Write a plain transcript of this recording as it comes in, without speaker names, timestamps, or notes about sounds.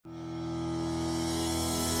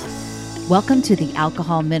Welcome to the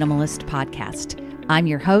Alcohol Minimalist Podcast. I'm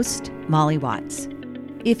your host, Molly Watts.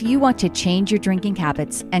 If you want to change your drinking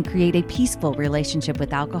habits and create a peaceful relationship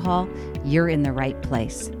with alcohol, you're in the right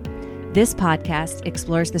place. This podcast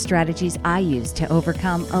explores the strategies I use to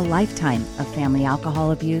overcome a lifetime of family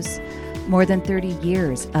alcohol abuse, more than 30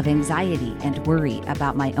 years of anxiety and worry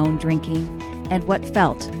about my own drinking, and what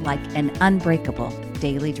felt like an unbreakable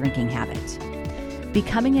daily drinking habit.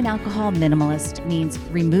 Becoming an alcohol minimalist means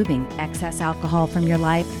removing excess alcohol from your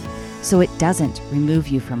life so it doesn't remove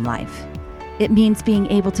you from life. It means being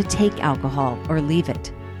able to take alcohol or leave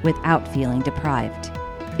it without feeling deprived.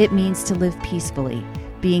 It means to live peacefully,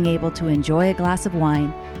 being able to enjoy a glass of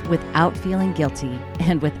wine without feeling guilty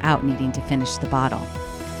and without needing to finish the bottle.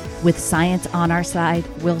 With science on our side,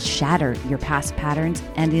 we'll shatter your past patterns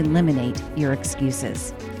and eliminate your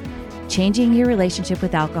excuses. Changing your relationship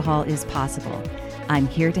with alcohol is possible. I'm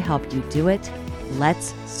here to help you do it.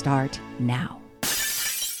 Let's start now.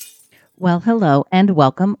 Well, hello and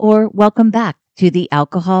welcome back to the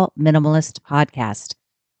Alcohol Minimalist Podcast.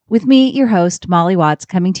 With me, your host, Molly Watts,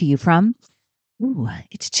 coming to you from,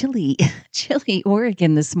 it's chilly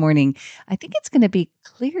Oregon this morning. I think it's going to be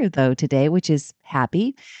clear though today, which is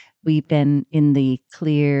happy. We've been in the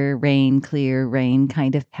clear rain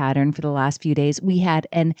kind of pattern for the last few days. We had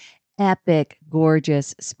an epic,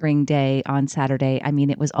 gorgeous spring day on Saturday. I mean,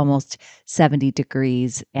 it was almost 70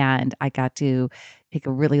 degrees and I got to take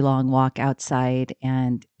a really long walk outside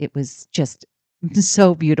and it was just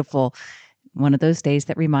so beautiful. One of those days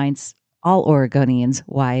that reminds all Oregonians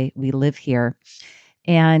why we live here.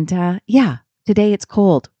 And today it's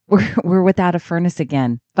cold. We're without a furnace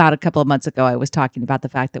again. About a couple of months ago, I was talking about the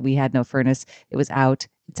fact that we had no furnace. It was out.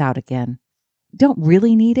 It's out again. Don't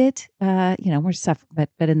really need it. We're suffering,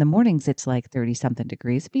 but in the mornings it's like 30 something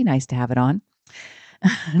degrees. It'd be nice to have it on.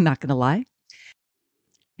 I'm not going to lie.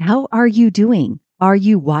 How are you doing? Are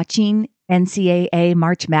you watching NCAA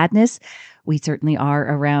March Madness? We certainly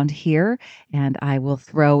are around here, and I will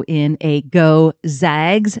throw in a go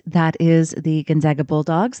Zags. That is the Gonzaga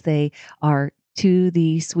Bulldogs. They are to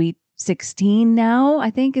the Sweet 16 now,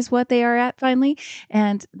 I think is what they are at finally,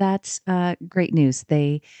 and that's great news.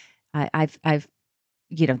 They've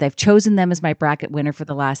chosen them as my bracket winner for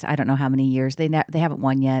the last, I don't know how many years. They haven't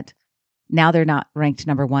won yet. Now they're not ranked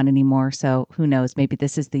number one anymore. So who knows? Maybe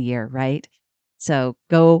this is the year, right? So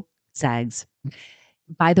go Zags.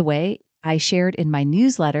 By the way, I shared in my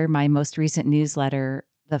newsletter, my most recent newsletter,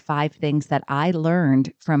 the 5 things that I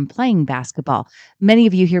learned from playing basketball. Many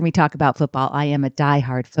of you hear me talk about football. I am a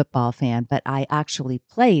diehard football fan, but I actually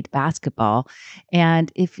played basketball. And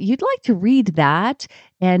if you'd like to read that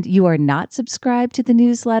and you are not subscribed to the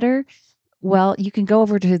newsletter, well, you can go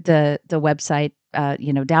over to the website,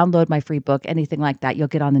 download my free book, anything like that. You'll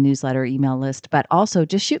get on the newsletter email list, but also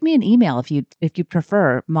just shoot me an email if you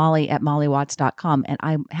prefer, molly@mollywatts.com. And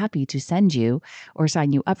I'm happy to send you or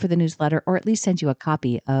sign you up for the newsletter, or at least send you a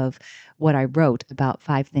copy of what I wrote about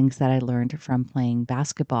 5 things that I learned from playing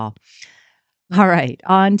basketball. All right,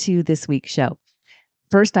 on to this week's show.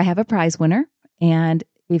 First, I have a prize winner, and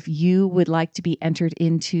if you would like to be entered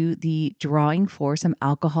into the drawing for some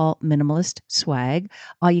alcohol minimalist swag,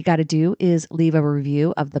 all you got to do is leave a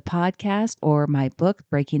review of the podcast or my book,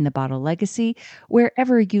 Breaking the Bottle Legacy,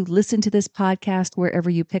 wherever you listen to this podcast, wherever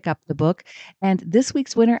you pick up the book. And this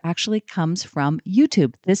week's winner actually comes from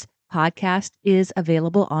YouTube. This podcast is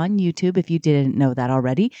available on YouTube if you didn't know that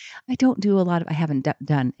already. I haven't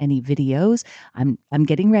done any videos. I'm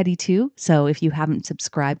getting ready to. So if you haven't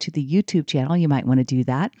subscribed to the YouTube channel, you might want to do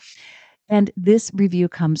that. And this review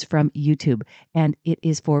comes from YouTube, and it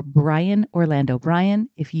is for Brian Orlando. Brian,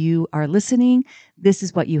 if you are listening, this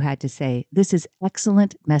is what you had to say. This is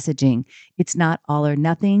excellent messaging. It's not all or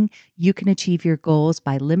nothing. You can achieve your goals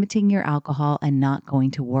by limiting your alcohol and not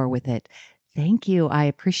going to war with it. Thank you. I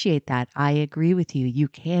appreciate that. I agree with you. You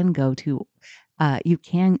can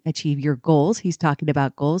achieve your goals. He's talking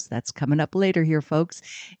about goals. That's coming up later here, folks.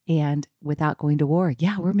 And without going to war.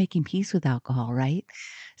 Yeah, we're making peace with alcohol, right?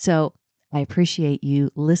 So I appreciate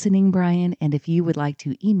you listening, Brian. And if you would like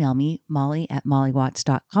to email me,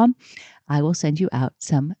 molly@mollywatts.com, I will send you out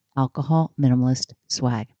some alcohol minimalist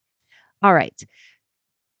swag. All right.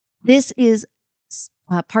 This is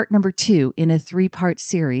part number 2 in a 3-part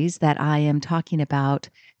series that I am talking about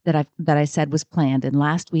that I said was planned. And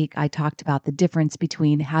last week I talked about the difference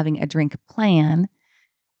between having a drink plan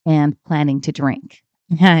and planning to drink.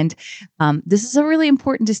 And this is a really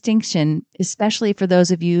important distinction, especially for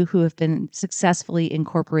those of you who have been successfully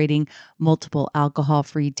incorporating multiple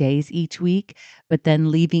alcohol-free days each week, but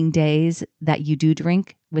then leaving days that you do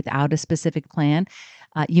drink without a specific plan.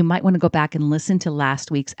 You might want to go back and listen to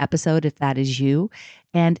last week's episode if that is you.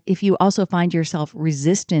 And if you also find yourself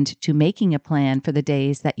resistant to making a plan for the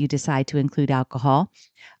days that you decide to include alcohol,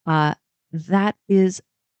 that is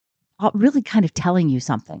really kind of telling you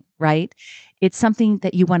something, right? It's something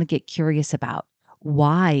that you want to get curious about.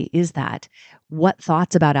 Why is that? What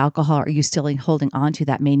thoughts about alcohol are you still holding on to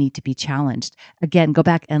that may need to be challenged? Again, go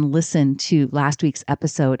back and listen to last week's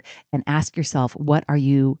episode and ask yourself, what are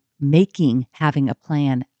you making having a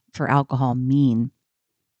plan for alcohol mean?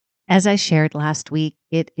 As I shared last week,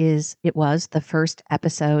 it was the first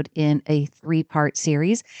episode in a 3-part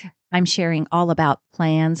series. I'm sharing all about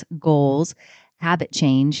plans, goals, habit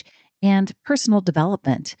change, and personal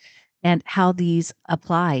development, and how these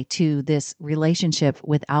apply to this relationship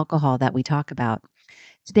with alcohol that we talk about.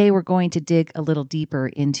 Today, we're going to dig a little deeper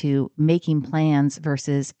into making plans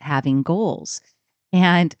versus having goals.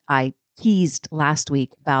 And I teased last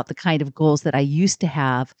week about the kind of goals that I used to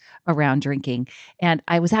have around drinking. And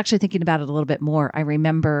I was actually thinking about it a little bit more. I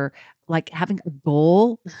remember like having a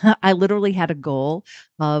goal. I literally had a goal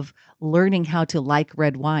of learning how to like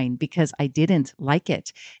red wine because I didn't like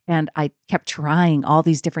it. And I kept trying all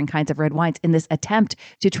these different kinds of red wines in this attempt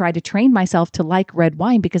to try to train myself to like red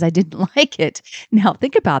wine because I didn't like it. Now,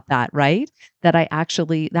 think about that, right?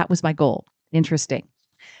 That was my goal. Interesting.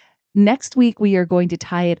 Next week, we are going to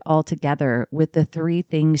tie it all together with the 3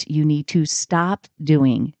 things you need to stop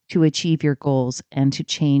doing to achieve your goals and to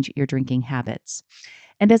change your drinking habits.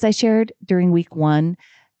 And as I shared during week 1,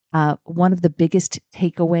 one of the biggest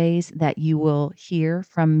takeaways that you will hear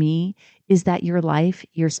from me is that your life,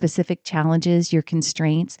 your specific challenges, your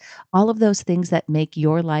constraints, all of those things that make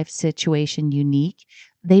your life situation unique,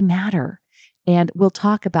 they matter. And we'll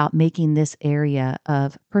talk about making this area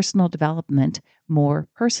of personal development more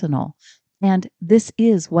personal. And this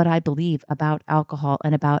is what I believe about alcohol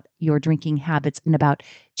and about your drinking habits and about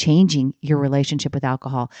changing your relationship with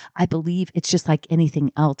alcohol. I believe it's just like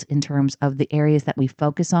anything else in terms of the areas that we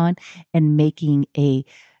focus on and making it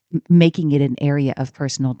an area of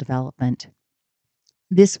personal development.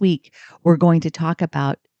 This week, we're going to talk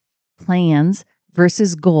about plans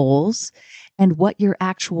versus goals and what your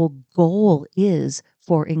actual goal is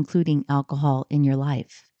for including alcohol in your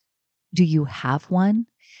life. Do you have one?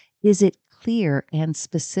 Is it clear and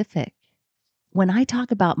specific? When I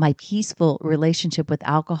talk about my peaceful relationship with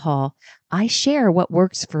alcohol, I share what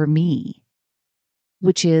works for me,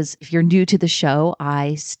 which is, if you're new to the show,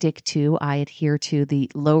 I adhere to the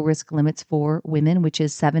low risk limits for women, which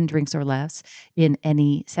is 7 standard drinks or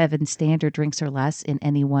less in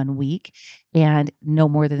any 1 week, and no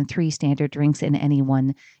more than 3 standard drinks in any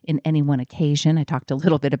one occasion. I talked a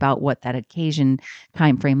little bit about what that occasion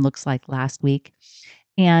time frame looks like last week.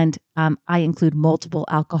 And I include multiple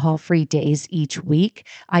alcohol-free days each week.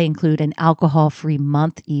 I include an alcohol-free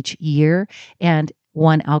month each year and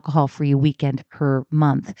 1 alcohol-free weekend per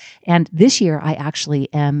month. And this year, I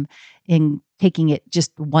actually am taking it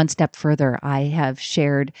just 1 step further. I have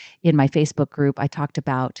shared in my Facebook group, I talked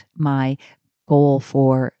about my goal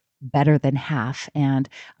for better than half, and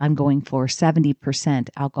I'm going for 70%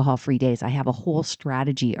 alcohol-free days. I have a whole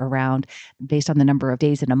strategy around, based on the number of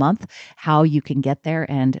days in a month, how you can get there,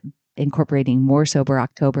 and incorporating more sober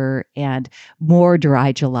October and more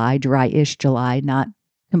dry-ish July, not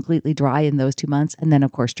completely dry in those 2 months. And then,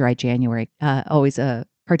 of course, dry January. Always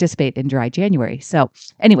participate in dry January. So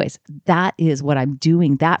anyways, that is what I'm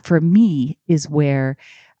doing. That for me is where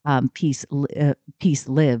peace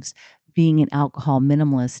lives. Being an alcohol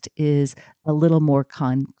minimalist is a little more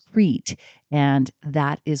concrete, and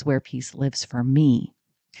that is where peace lives for me.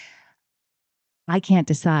 I can't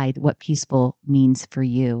decide what peaceful means for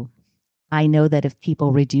you. I know that if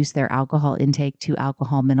people reduce their alcohol intake to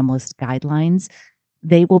alcohol minimalist guidelines,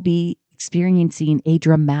 they will be experiencing a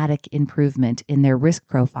dramatic improvement in their risk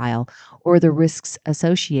profile or the risks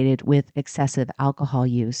associated with excessive alcohol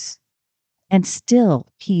use. And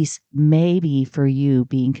still, peace may be for you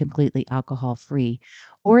being completely alcohol free,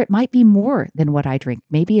 or it might be more than what I drink.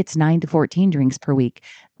 Maybe it's 9 to 14 drinks per week.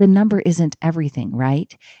 The number isn't everything,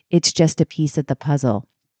 right? It's just a piece of the puzzle.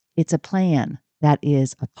 It's a plan that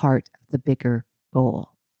is a part of the bigger goal.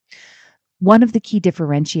 One of the key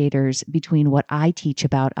differentiators between what I teach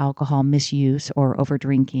about alcohol misuse or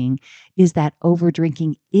overdrinking is that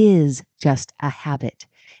overdrinking is just a habit.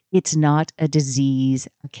 It's not a disease,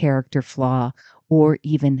 a character flaw, or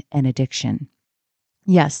even an addiction.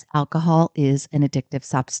 Yes, alcohol is an addictive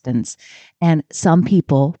substance, and some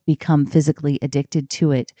people become physically addicted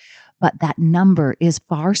to it, but that number is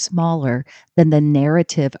far smaller than the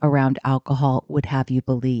narrative around alcohol would have you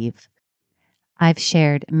believe. I've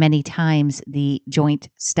shared many times the joint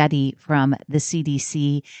study from the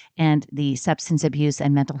CDC and the Substance Abuse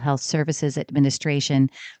and Mental Health Services Administration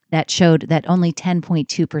that showed that only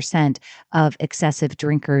 10.2% of excessive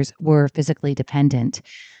drinkers were physically dependent.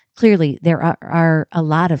 Clearly, there are a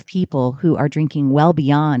lot of people who are drinking well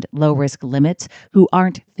beyond low risk limits who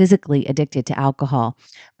aren't physically addicted to alcohol,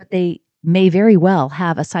 but they may very well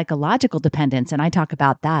have a psychological dependence. And I talk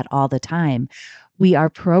about that all the time. We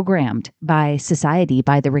are programmed by society,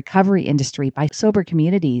 by the recovery industry, by sober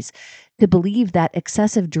communities to believe that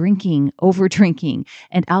excessive drinking, over drinking,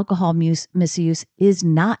 and alcohol misuse is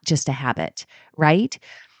not just a habit, right?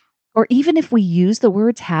 Or even if we use the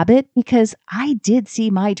words habit, because I did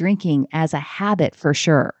see my drinking as a habit for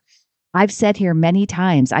sure. I've said here many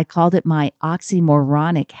times, I called it my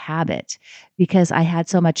oxymoronic habit because I had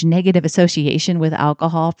so much negative association with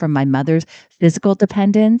alcohol from my mother's physical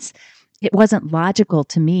dependence. It wasn't logical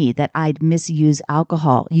to me that I'd misuse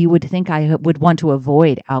alcohol. You would think I would want to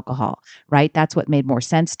avoid alcohol, right? That's what made more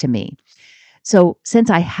sense to me. So,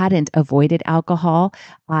 since I hadn't avoided alcohol,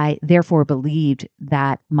 I therefore believed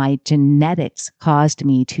that my genetics caused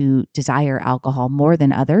me to desire alcohol more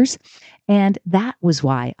than others. And that was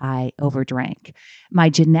why I overdrank.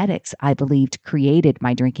 My genetics, I believed, created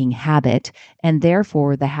my drinking habit. And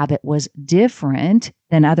therefore, the habit was different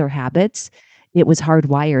than other habits. It was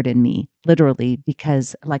hardwired in me, literally,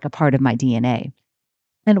 because like a part of my DNA.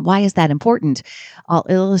 And why is that important? I'll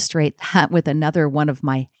illustrate that with another one of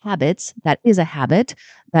my habits that is a habit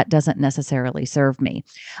that doesn't necessarily serve me.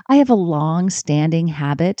 I have a long standing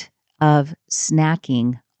habit of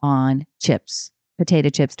snacking on chips. Potato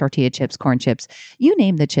chips, tortilla chips, corn chips, you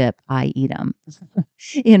name the chip, I eat them.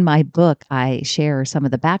 In my book, I share some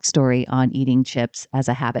of the backstory on eating chips as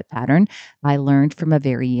a habit pattern I learned from a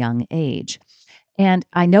very young age. And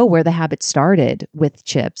I know where the habit started with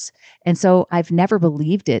chips. And so I've never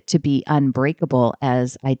believed it to be unbreakable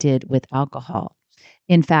as I did with alcohol.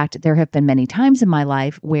 In fact, there have been many times in my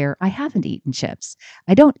life where I haven't eaten chips.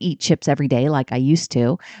 I don't eat chips every day like I used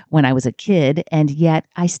to when I was a kid, and yet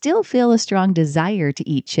I still feel a strong desire to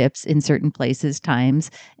eat chips in certain places,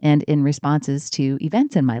 times, and in responses to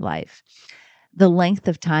events in my life. The length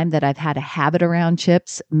of time that I've had a habit around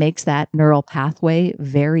chips makes that neural pathway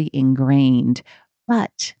very ingrained,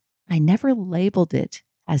 but I never labeled it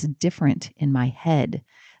as different in my head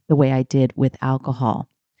the way I did with alcohol.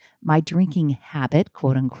 My drinking habit,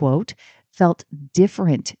 quote unquote, felt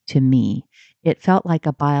different to me. It felt like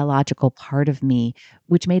a biological part of me,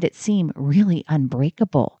 which made it seem really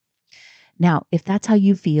unbreakable. Now, if that's how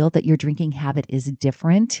you feel that your drinking habit is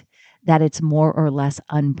different, that it's more or less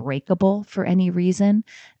unbreakable for any reason,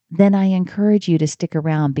 then I encourage you to stick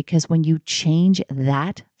around because when you change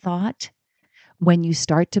that thought, when you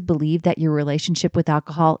start to believe that your relationship with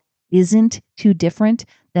alcohol isn't too different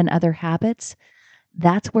than other habits,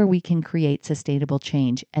 that's where we can create sustainable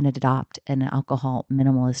change and adopt an alcohol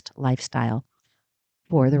minimalist lifestyle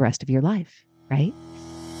for the rest of your life, right?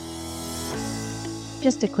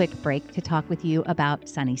 Just a quick break to talk with you about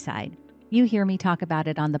Sunnyside. You hear me talk about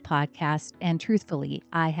it on the podcast, and truthfully,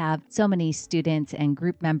 I have so many students and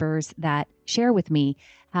group members that share with me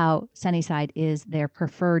how Sunnyside is their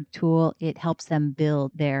preferred tool. It helps them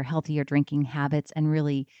build their healthier drinking habits and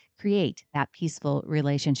really create that peaceful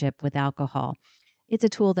relationship with alcohol. It's a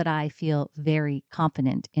tool that I feel very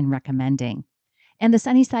confident in recommending. And the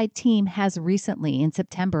Sunnyside team has recently, in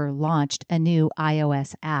September, launched a new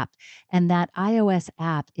iOS app. And that iOS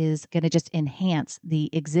app is going to just enhance the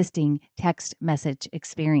existing text message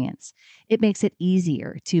experience. It makes it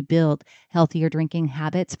easier to build healthier drinking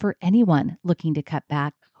habits for anyone looking to cut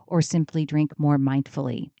back or simply drink more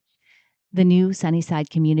mindfully. The new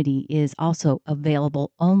Sunnyside community is also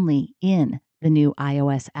available only in the new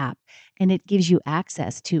iOS app, and it gives you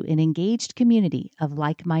access to an engaged community of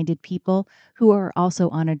like-minded people who are also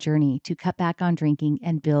on a journey to cut back on drinking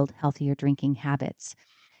and build healthier drinking habits.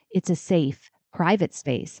 It's a safe, private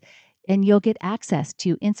space, and you'll get access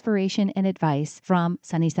to inspiration and advice from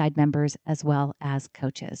Sunnyside members as well as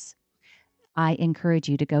coaches. I encourage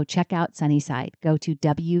you to go check out Sunnyside. Go to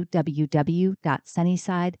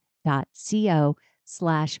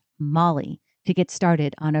www.sunnyside.co/Molly to get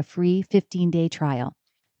started on a free 15-day trial.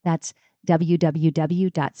 That's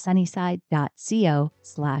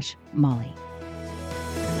www.sunnyside.co/Molly.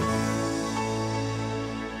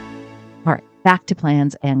 All right, back to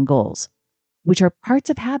plans and goals, which are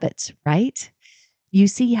parts of habits, right? You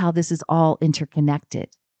see how this is all interconnected.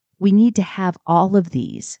 We need to have all of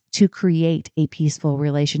these to create a peaceful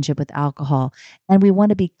relationship with alcohol. And we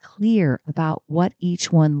want to be clear about what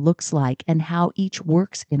each one looks like and how each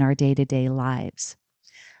works in our day-to-day lives.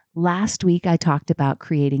 Last week, I talked about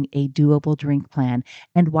creating a doable drink plan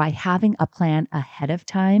and why having a plan ahead of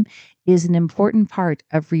time is an important part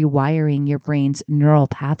of rewiring your brain's neural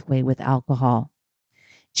pathway with alcohol.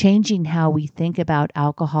 Changing how we think about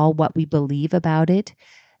alcohol, what we believe about it,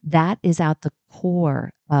 that is at the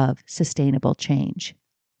core of sustainable change.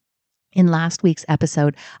 In last week's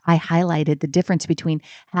episode, I highlighted the difference between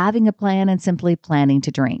having a plan and simply planning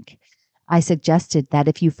to drink. I suggested that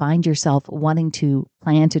if you find yourself wanting to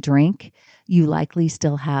plan to drink, you likely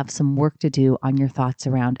still have some work to do on your thoughts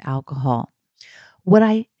around alcohol. What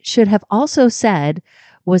I should have also said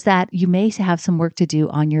was that you may have some work to do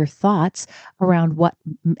on your thoughts around what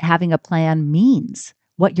having a plan means,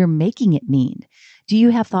 what you're making it mean. Do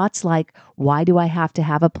you have thoughts like, why do I have to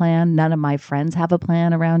have a plan? None of my friends have a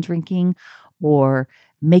plan around drinking, or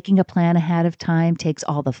making a plan ahead of time takes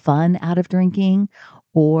all the fun out of drinking,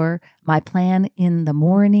 or my plan in the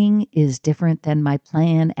morning is different than my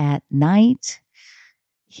plan at night.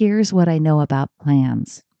 Here's what I know about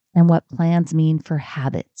plans and what plans mean for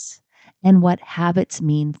habits and what habits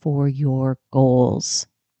mean for your goals.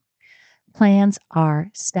 Plans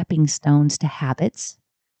are stepping stones to habits,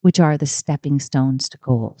 which are the stepping stones to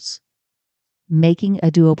goals. Making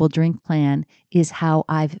a doable drink plan is how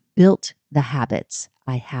I've built the habits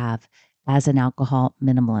I have as an alcohol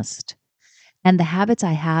minimalist. And the habits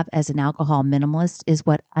I have as an alcohol minimalist is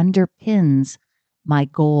what underpins my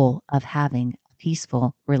goal of having a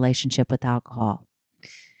peaceful relationship with alcohol.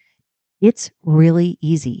 It's really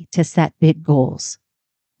easy to set big goals.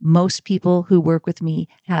 Most people who work with me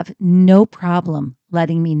have no problem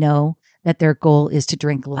letting me know that their goal is to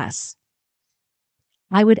drink less.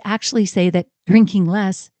 I would actually say that drinking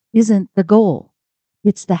less isn't the goal.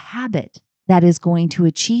 It's the habit that is going to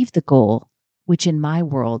achieve the goal, which in my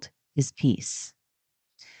world is peace.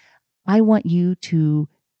 I want to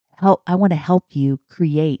help you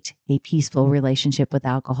create a peaceful relationship with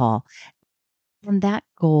alcohol. And that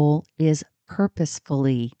goal is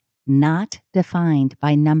purposefully not defined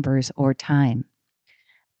by numbers or time.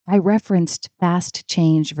 I referenced fast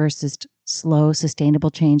change versus slow, sustainable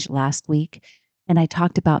change last week, and I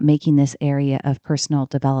talked about making this area of personal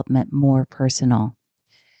development more personal.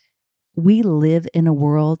 We live in a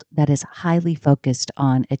world that is highly focused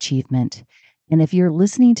on achievement. And if you're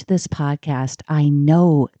listening to this podcast, I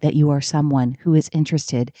know that you are someone who is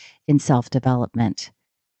interested in self-development.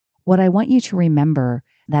 What I want you to remember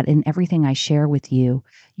that in everything I share with you,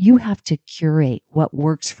 you have to curate what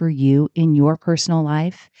works for you in your personal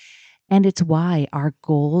life. And it's why our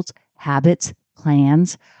goals, habits,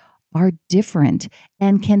 plans are different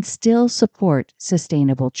and can still support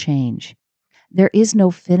sustainable change. There is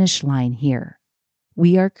no finish line here.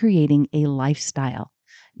 We are creating a lifestyle,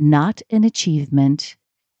 not an achievement,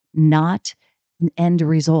 not an end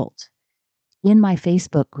result. In my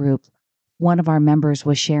Facebook group, one of our members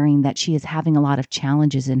was sharing that she is having a lot of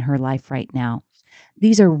challenges in her life right now.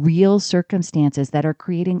 These are real circumstances that are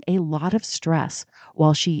creating a lot of stress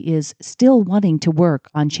while she is still wanting to work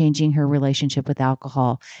on changing her relationship with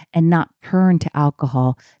alcohol and not turn to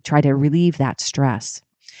alcohol, try to relieve that stress.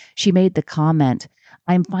 She made the comment,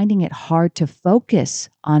 I'm finding it hard to focus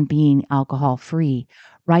on being alcohol free.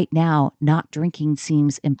 Right now, not drinking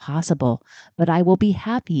seems impossible, but I will be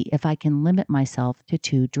happy if I can limit myself to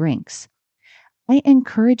 2 drinks. I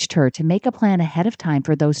encouraged her to make a plan ahead of time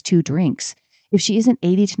for those 2 drinks. If she isn't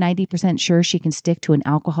 80 to 90% sure she can stick to an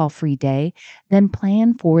alcohol-free day, then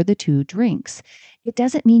plan for the 2 drinks. It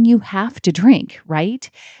doesn't mean you have to drink, right?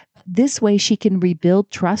 This way she can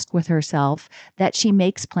rebuild trust with herself that she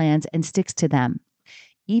makes plans and sticks to them.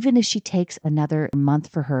 Even if she takes another month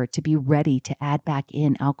for her to be ready to add back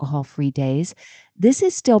in alcohol-free days, this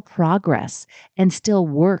is still progress and still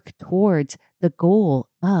work towards the goal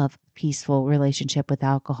of peaceful relationship with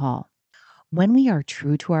alcohol. When we are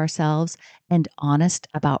true to ourselves and honest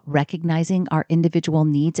about recognizing our individual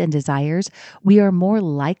needs and desires, we are more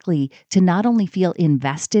likely to not only feel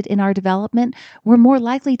invested in our development, we're more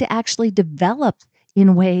likely to actually develop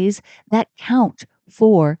in ways that count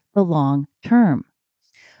for the long term.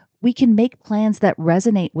 We can make plans that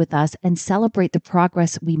resonate with us and celebrate the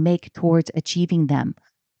progress we make towards achieving them.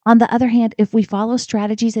 On the other hand, if we follow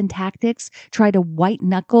strategies and tactics, try to white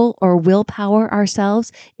knuckle or willpower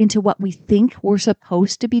ourselves into what we think we're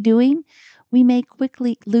supposed to be doing, we may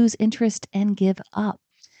quickly lose interest and give up.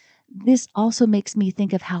 This also makes me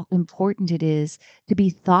think of how important it is to be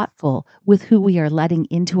thoughtful with who we are letting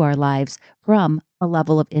into our lives from a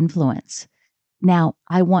level of influence. Now,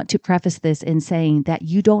 I want to preface this in saying that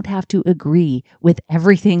you don't have to agree with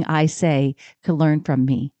everything I say to learn from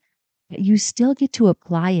me. You still get to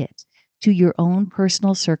apply it to your own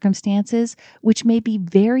personal circumstances, which may be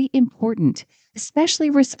very important, especially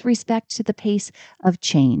with respect to the pace of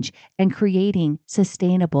change and creating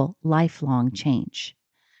sustainable, lifelong change.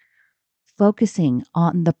 Focusing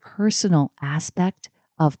on the personal aspect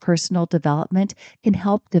of personal development can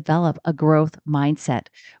help develop a growth mindset,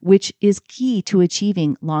 which is key to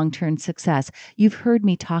achieving long-term success. You've heard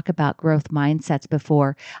me talk about growth mindsets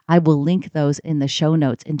before. I will link those in the show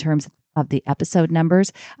notes in terms of the episode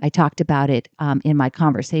numbers. I talked about it in my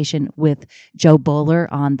conversation with Joe Bowler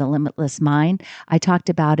on The Limitless Mind. I talked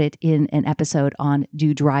about it in an episode on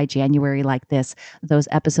Do Dry January Like This. Those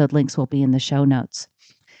episode links will be in the show notes.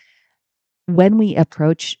 When we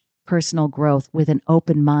approach personal growth with an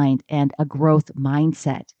open mind and a growth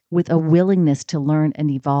mindset, with a willingness to learn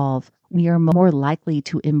and evolve, we are more likely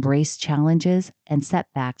to embrace challenges and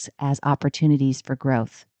setbacks as opportunities for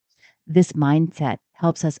growth. This mindset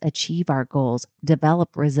helps us achieve our goals,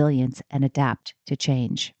 develop resilience, and adapt to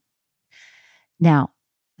change. Now,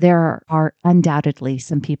 there are undoubtedly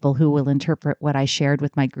some people who will interpret what I shared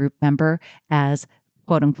with my group member as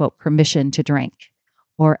quote unquote permission to drink,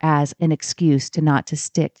 or as an excuse not to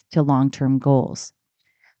stick to long-term goals.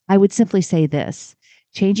 I would simply say this: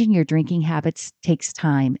 changing your drinking habits takes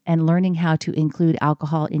time, and learning how to include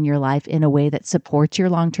alcohol in your life in a way that supports your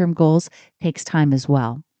long-term goals takes time as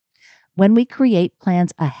well. When we create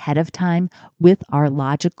plans ahead of time with our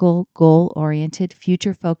logical, goal-oriented,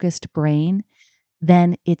 future-focused brain,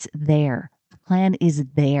 then it's there. The plan is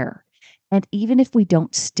there. And even if we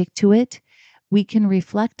don't stick to it, we can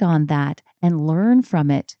reflect on that and learn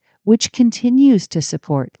from it, which continues to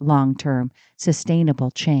support long-term,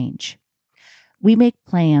 sustainable change. We make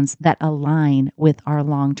plans that align with our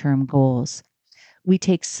long-term goals. We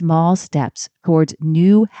take small steps towards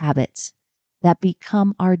new habits that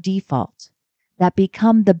become our default, that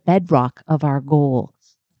become the bedrock of our goal,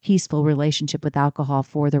 peaceful relationship with alcohol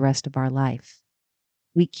for the rest of our life.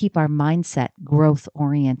 We keep our mindset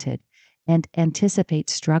growth-oriented and anticipate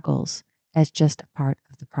struggles as just a part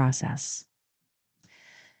of the process.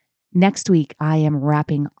 Next week, I am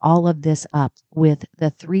wrapping all of this up with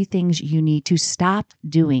the 3 things you need to stop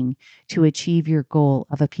doing to achieve your goal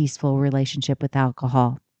of a peaceful relationship with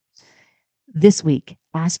alcohol. This week,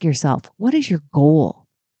 ask yourself, what is your goal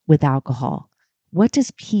with alcohol? What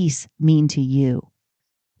does peace mean to you?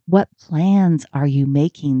 What plans are you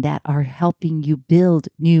making that are helping you build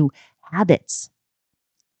new habits?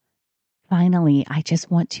 Finally, I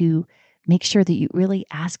just want to make sure that you really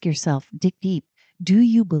ask yourself, dig deep, do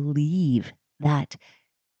you believe that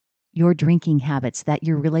your drinking habits, that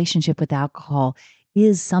your relationship with alcohol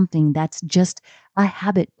is something that's just a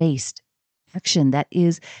habit-based action, that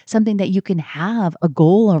is something that you can have a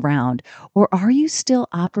goal around? Or are you still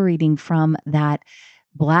operating from that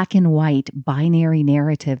black and white binary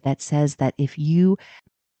narrative that says that if you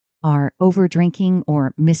are over drinking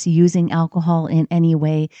or misusing alcohol in any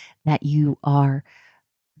way, that you are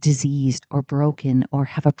diseased or broken or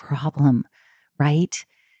have a problem, right?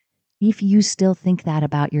 If you still think that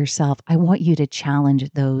about yourself, I want you to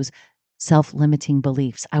challenge those self-limiting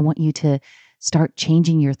beliefs. I want you to start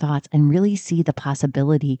changing your thoughts and really see the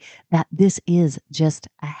possibility that this is just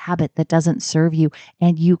a habit that doesn't serve you,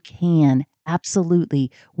 and you can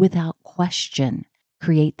absolutely, without question,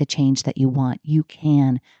 create the change that you want. You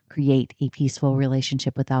can create a peaceful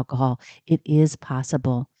relationship with alcohol. It is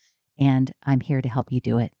possible, and I'm here to help you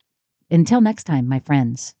do it. Until next time, my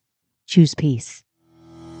friends, choose peace.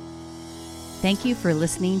 Thank you for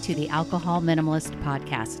listening to the Alcohol Minimalist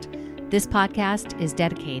Podcast. This podcast is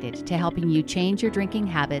dedicated to helping you change your drinking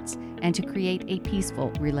habits and to create a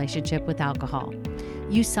peaceful relationship with alcohol.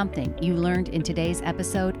 Use something you learned in today's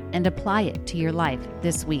episode and apply it to your life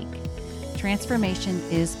this week. Transformation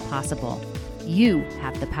is possible. You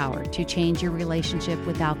have the power to change your relationship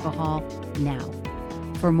with alcohol now.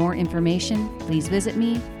 For more information, please visit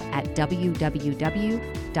me at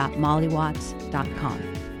www.mollywatts.com.